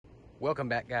Welcome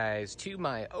back, guys, to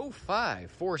my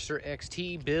 '05 Forester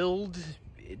XT build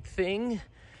thing.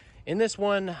 In this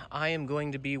one, I am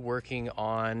going to be working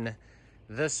on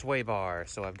the sway bar.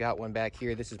 So I've got one back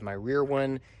here. This is my rear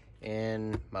one.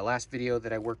 In my last video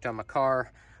that I worked on my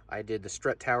car, I did the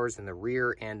strut towers in the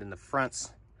rear and in the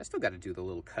fronts. I still got to do the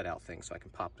little cutout thing so I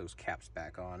can pop those caps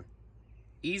back on.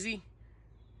 Easy,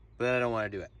 but I don't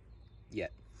want to do it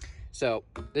yet. So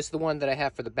this is the one that I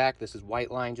have for the back. This is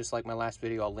white line, just like my last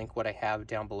video. I'll link what I have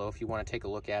down below if you want to take a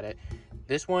look at it.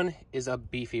 This one is a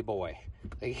beefy boy.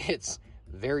 It's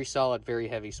very solid, very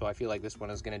heavy, so I feel like this one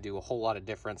is going to do a whole lot of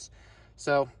difference.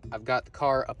 So I've got the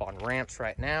car up on ramps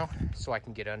right now so I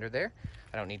can get under there.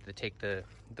 I don't need to take the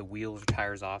wheels or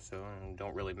tires off, so it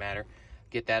don't really matter.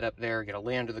 Get that up there, get a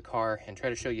lay under the car, and try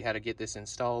to show you how to get this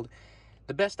installed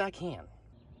the best I can.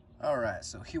 All right,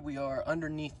 so here we are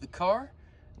underneath the car.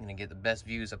 I'm gonna get the best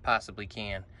views I possibly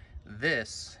can.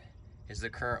 This is the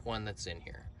current one that's in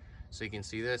here. So you can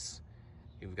see this,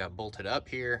 you've got bolted up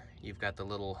here, you've got the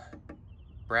little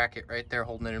bracket right there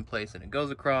holding it in place, and it goes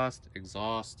across,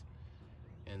 exhaust,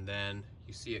 and then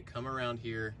you see it come around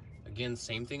here. Again,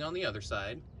 same thing on the other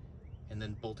side, and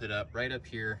then bolted up right up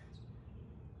here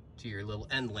to your little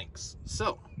end links.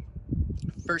 So,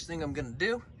 first thing I'm gonna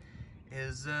do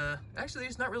is, actually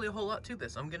there's not really a whole lot to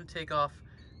this. I'm gonna take off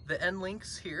the end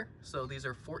links here. So these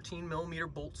are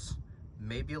 14mm bolts.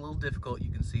 Maybe a little difficult.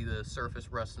 You can see the surface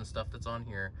rust and stuff that's on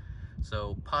here.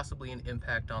 So possibly an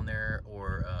impact on there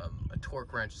or a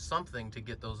torque wrench, something to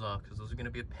get those off, because those are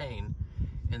gonna be a pain.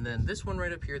 And then this one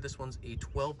right up here, this one's a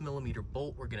 12mm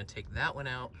bolt. We're gonna take that one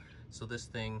out so this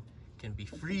thing can be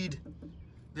freed.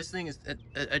 This thing is,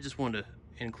 I just wanted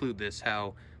to include this,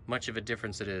 how much of a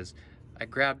difference it is. I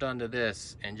grabbed onto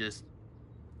this and just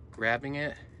grabbing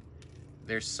it,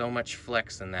 there's so much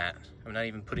flex in that. I'm not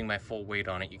even putting my full weight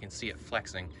on it. You can see it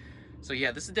flexing. So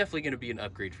yeah, this is definitely gonna be an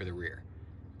upgrade for the rear.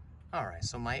 All right,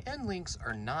 so my end links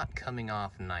are not coming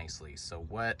off nicely. So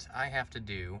what I have to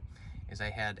do is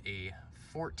I had a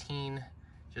 14,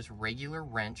 just regular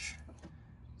wrench.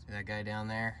 See that guy down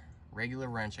there? Regular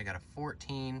wrench, I got a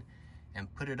 14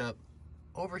 and put it up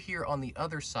over here on the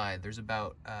other side. There's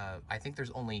about, I think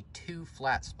there's only 2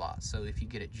 flat spots. So if you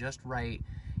get it just right,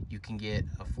 you can get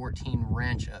a 14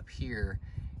 wrench up here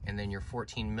and then your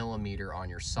 14mm on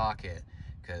your socket,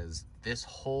 because this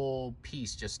whole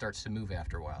piece just starts to move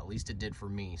after a while. At least it did for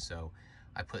me. So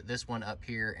I put this one up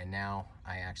here, and now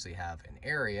I actually have an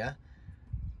area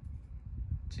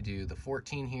to do the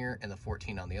 14 here and the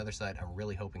 14 on the other side. I'm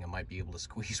really hoping I might be able to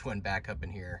squeeze one back up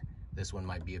in here. This one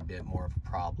might be a bit more of a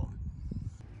problem.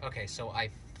 Okay, so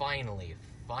I finally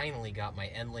got my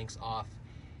end links off,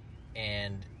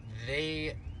 and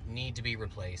they need to be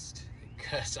replaced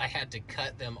because I had to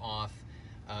cut them off.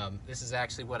 This is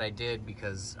actually what I did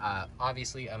because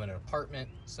obviously I'm in an apartment,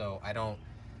 so I don't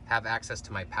have access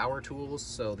to my power tools.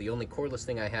 So the only cordless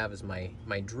thing I have is my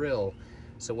drill.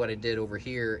 So what I did over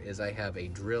here is I have a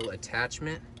drill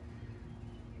attachment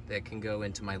that can go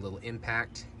into my little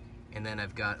impact, and then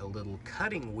I've got a little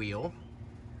cutting wheel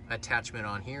attachment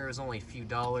on here. It was only a few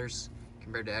dollars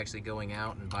compared to actually going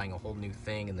out and buying a whole new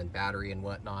thing and then battery and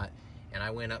whatnot. And I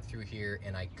went up through here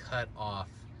and I cut off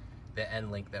the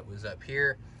end link that was up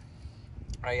here.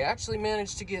 I actually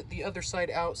managed to get the other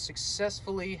side out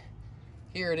successfully.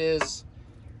 Here it is.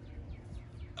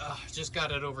 Just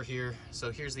got it over here.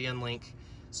 So here's the end link.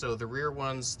 So the rear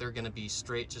ones, they're gonna be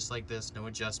straight just like this, no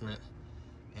adjustment.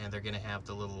 And they're gonna have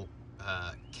the little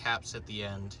caps at the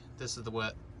end. This is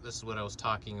what I was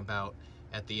talking about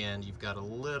at the end. You've got a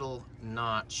little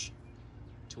notch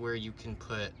to where you can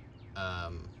put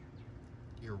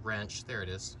your wrench. There it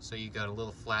is. So you got a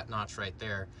little flat notch right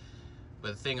there.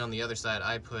 But the thing on the other side,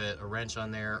 I put a wrench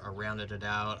on there, I rounded it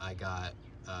out, I got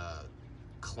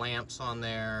clamps on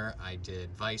there, I did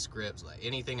vice grips, like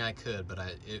anything I could, but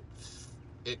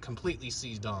it completely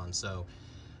seized on. So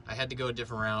I had to go a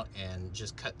different route and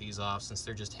just cut these off. Since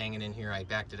they're just hanging in here, I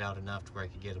backed it out enough to where I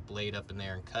could get a blade up in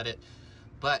there and cut it.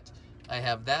 But I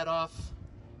have that off,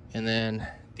 and then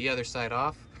the other side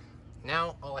off.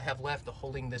 Now all I have left of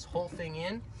holding this whole thing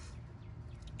in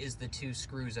is the 2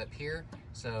 screws up here.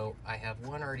 So I have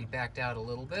one already backed out a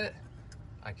little bit.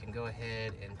 I can go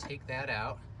ahead and take that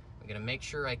out. I'm gonna make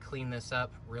sure I clean this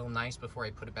up real nice before I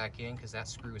put it back in, because that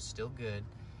screw is still good.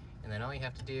 And then all you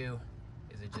have to do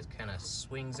is it just kind of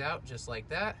swings out just like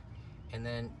that. And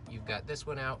then you've got this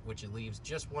one out, which it leaves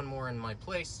just one more in my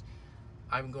place.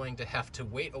 I'm going to have to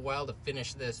wait a while to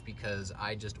finish this because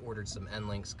I just ordered some end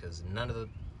links, because none of the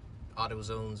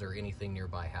AutoZones or anything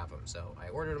nearby have them. So I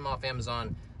ordered them off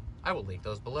Amazon. I will link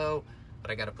those below,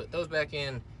 but I got to put those back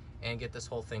in and get this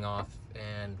whole thing off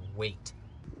and wait.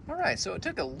 All right, so it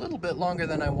took a little bit longer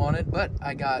than I wanted, but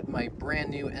I got my brand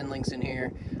new end links in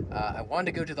here. I wanted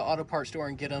to go to the auto parts store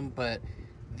and get them, but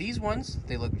these ones,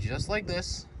 they look just like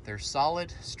this. They're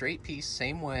solid, straight piece,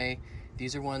 same way.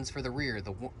 These are ones for the rear.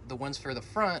 The ones for the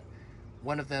front,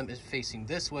 one of them is facing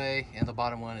this way, and the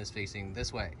bottom one is facing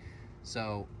this way.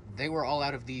 So they were all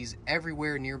out of these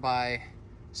everywhere nearby,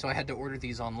 so I had to order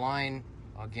these online.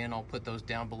 Again, I'll put those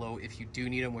down below if you do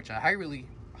need them, which I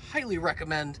highly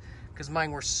recommend, because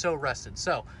mine were so rusted.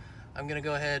 So I'm gonna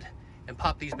go ahead and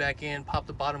pop these back in, pop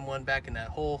the bottom one back in that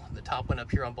hole, the top one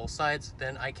up here on both sides,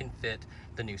 then I can fit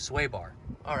the new sway bar.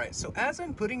 All right, so as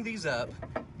I'm putting these up,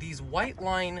 these white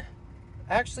line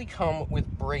actually come with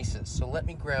braces. So let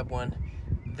me grab one.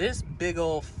 This big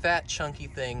old fat chunky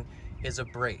thing is a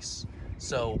brace.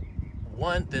 So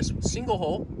this single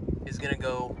hole is gonna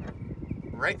go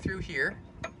right through here.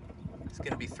 It's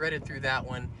gonna be threaded through that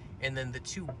one. And then the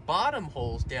two bottom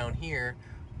holes down here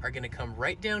are gonna come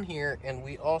right down here. And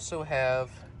we also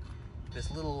have this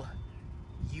little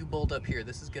U-bolt up here.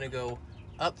 This is gonna go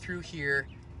up through here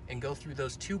and go through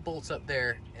those two bolts up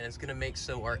there. And it's gonna make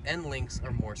so our end links are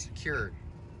more secured.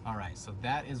 All right, so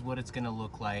that is what it's gonna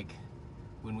look like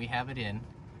when we have it in.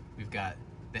 We've got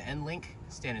the end link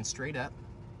standing straight up,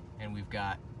 and we've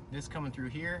got this coming through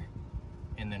here.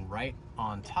 And then right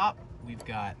on top, we've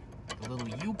got the little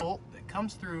U-bolt that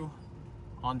comes through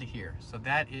onto here. So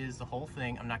that is the whole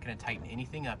thing. I'm not gonna tighten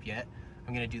anything up yet.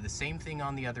 I'm gonna do the same thing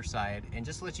on the other side. And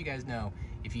just to let you guys know,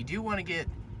 if you do wanna get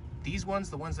these ones,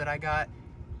 the ones that I got,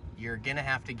 you're gonna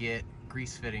have to get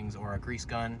grease fittings or a grease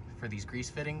gun for these grease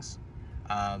fittings.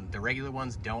 The regular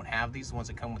ones don't have these, the ones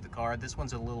that come with the car. This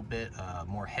one's a little bit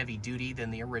more heavy duty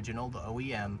than the original, the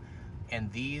OEM,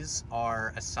 and these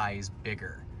are a size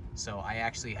bigger. So I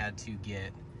actually had to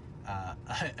get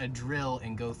a drill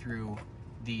and go through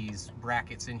these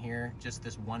brackets in here, just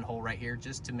this one hole right here,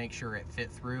 just to make sure it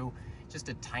fit through. Just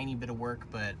a tiny bit of work,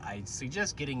 but I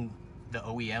suggest getting the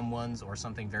OEM ones or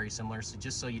something very similar, so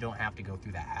just so you don't have to go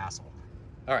through that hassle.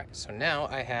 All right, so now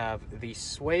I have the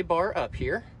sway bar up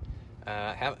here.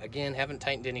 Haven't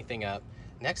tightened anything up.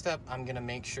 Next up, I'm gonna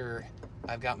make sure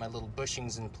I've got my little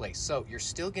bushings in place. So you're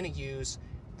still gonna use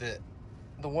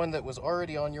the one that was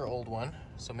already on your old one,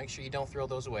 so make sure you don't throw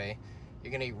those away.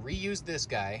 You're gonna reuse this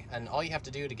guy, and all you have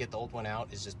to do to get the old one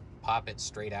out is just pop it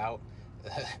straight out.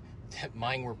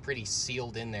 Mine were pretty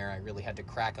sealed in there. I really had to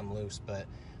crack them loose, but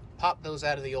pop those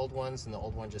out of the old ones, and the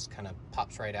old one just kind of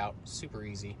pops right out. Super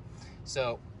easy.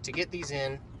 So to get these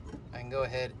in, I can go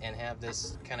ahead and have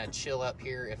this kind of chill up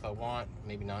here if I want.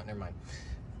 Maybe not, never mind.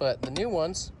 But the new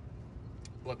ones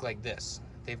look like this.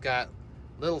 They've got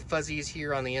little fuzzies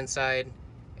here on the inside,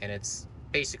 and it's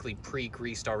basically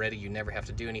pre-greased already. You never have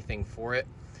to do anything for it.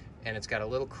 And it's got a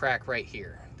little crack right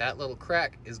here. That little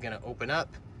crack is gonna open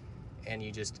up, and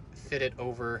you just fit it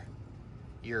over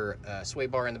your sway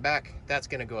bar in the back. That's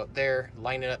gonna go up there,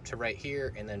 line it up to right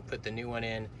here, and then put the new one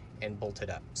in and bolt it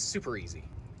up. Super easy.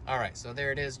 All right, so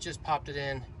there it is, just popped it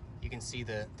in. You can see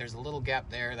there's a little gap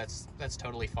there. That's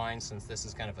totally fine since this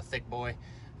is kind of a thick boy.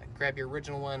 Grab your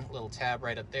original one, little tab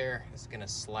right up there. It's gonna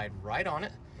slide right on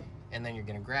it, and then you're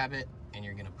gonna grab it and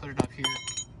you're gonna put it up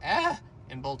here,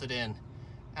 and bolt it in.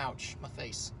 Ouch, my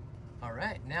face. All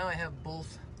right, now I have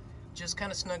both just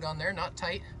kind of snug on there, not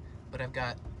tight, but I've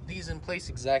got these in place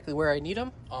exactly where I need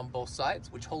them on both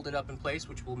sides, which hold it up in place,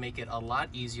 which will make it a lot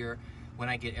easier when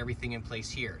I get everything in place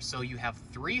here. So you have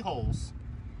 3 holes.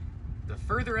 The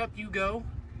further up you go,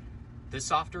 the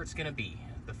softer it's gonna be.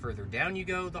 The further down you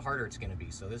go, the harder it's gonna be.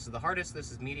 So this is the hardest,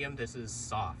 this is medium, this is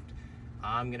soft.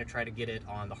 I'm gonna try to get it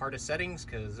on the hardest settings,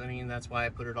 because I mean, that's why I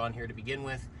put it on here to begin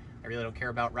with. I really don't care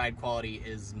about ride quality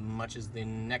as much as the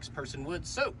next person would.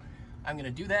 So I'm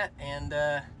gonna do that, and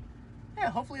yeah,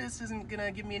 hopefully this isn't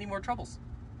gonna give me any more troubles.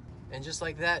 And just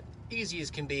like that, easy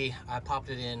as can be, I popped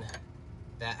it in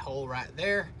that hole right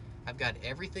there. I've got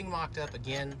everything mocked up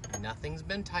again, nothing's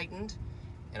been tightened,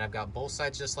 and I've got both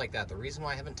sides just like that. The reason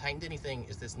why I haven't tightened anything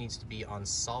is this needs to be on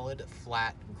solid,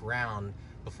 flat ground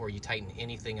before you tighten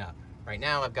anything up. Right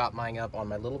now, I've got mine up on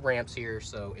my little ramps here,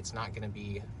 so it's not gonna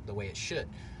be the way it should.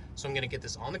 So I'm gonna get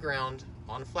this on the ground,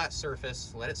 on a flat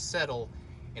surface, let it settle,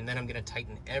 and then I'm gonna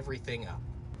tighten everything up.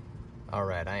 All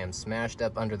right, I am smashed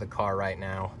up under the car right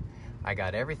now. I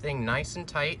got everything nice and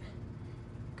tight.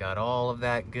 Got all of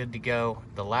that good to go.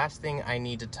 The last thing I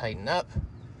need to tighten up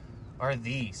are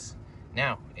these.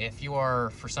 Now, if you are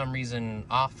for some reason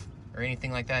off or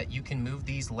anything like that, you can move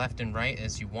these left and right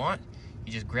as you want.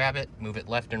 You just grab it, move it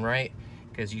left and right,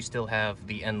 because you still have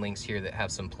the end links here that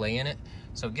have some play in it.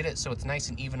 So get it so it's nice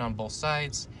and even on both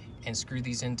sides, and screw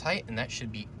these in tight, and that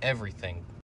should be everything.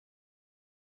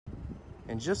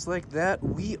 And just like that,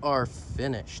 we are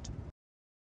finished.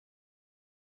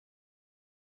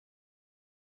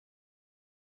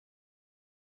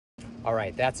 All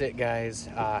right, that's it, guys.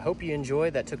 Hope you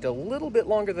enjoyed. That took a little bit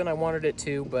longer than I wanted it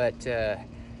to, but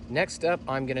next up,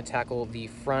 I'm gonna tackle the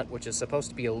front, which is supposed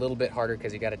to be a little bit harder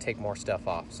because you gotta take more stuff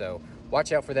off. So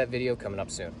watch out for that video coming up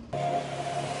soon.